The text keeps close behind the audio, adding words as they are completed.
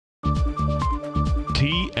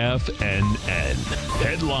TFNN.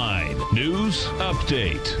 Headline News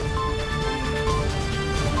Update.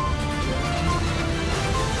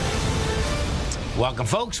 Welcome,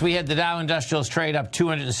 folks. We had the Dow Industrials trade up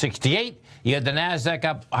 268. You had the NASDAQ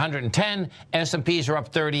up 110. S&Ps are up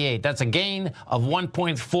 38. That's a gain of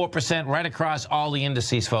 1.4% right across all the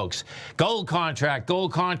indices, folks. Gold contract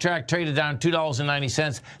traded down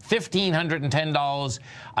 $2.90, $1,510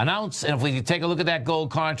 an ounce. And if we take a look at that gold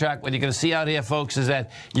contract, what you're going to see out here, folks, is that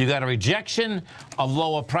you got a rejection of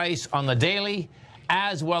lower price on the daily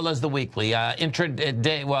as well as the weekly.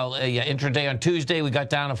 Intraday on Tuesday, we got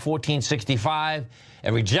down to 1465.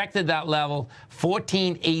 It rejected that level.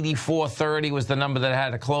 1484.30 was the number that had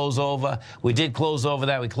to close over. We did close over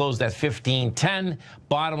that. We closed at 1510.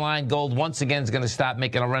 Bottom line, gold once again is going to stop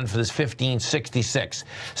making a run for this 1566.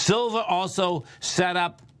 Silver also set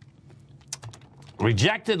up,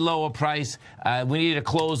 rejected lower price. We needed a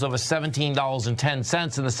close over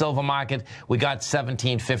 $17.10 in the silver market. We got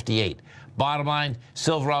 $17.58. Bottom line,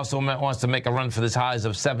 silver also wants to make a run for this highs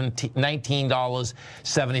of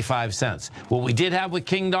 $19.75. What we did have with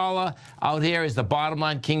King Dollar out here is the bottom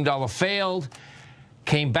line. King Dollar failed,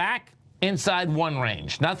 came back inside one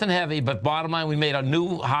range. Nothing heavy, but bottom line, we made a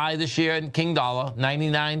new high this year in King Dollar,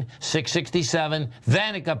 99,667.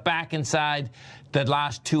 Then it got back inside the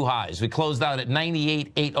last two highs. We closed out at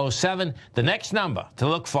 98,807. The next number to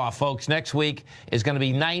look for, folks, next week is going to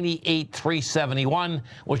be 98,371,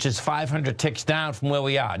 which is 500 ticks down from where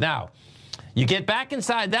we are. Now, you get back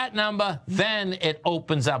inside that number, then it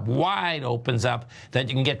opens up, wide opens up, that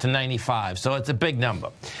you can get to 95. So it's a big number.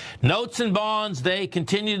 Notes and bonds, they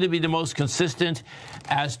continue to be the most consistent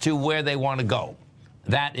as to where they want to go.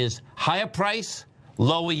 That is higher price,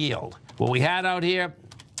 lower yield. What we had out here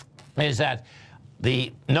is that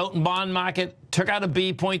the note and bond market took out a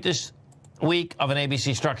B point this week of an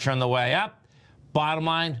ABC structure on the way up. Bottom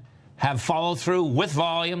line, have follow through with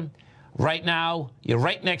volume. Right now, you're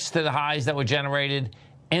right next to the highs that were generated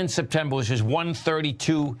in September, which is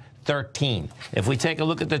 132.13. If we take a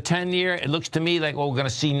look at the 10-year, it looks to me like what we're going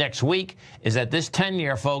to see next week is that this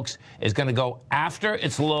 10-year, folks, is going to go after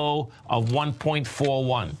its low of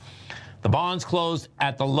 1.41. The bonds closed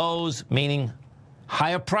at the lows, meaning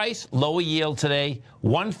higher price, lower yield today,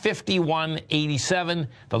 151.87.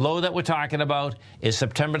 The low that we're talking about is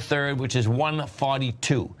September 3rd, which is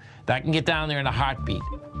 142. That can get down there in a heartbeat.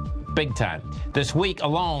 Big time. This week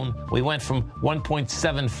alone, we went from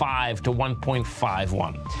 1.75 to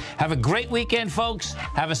 1.51. Have a great weekend, folks.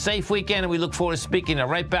 Have a safe weekend, and we look forward to speaking to you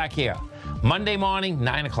right back here. Monday morning,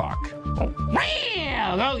 9 o'clock. Go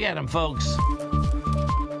get them, folks.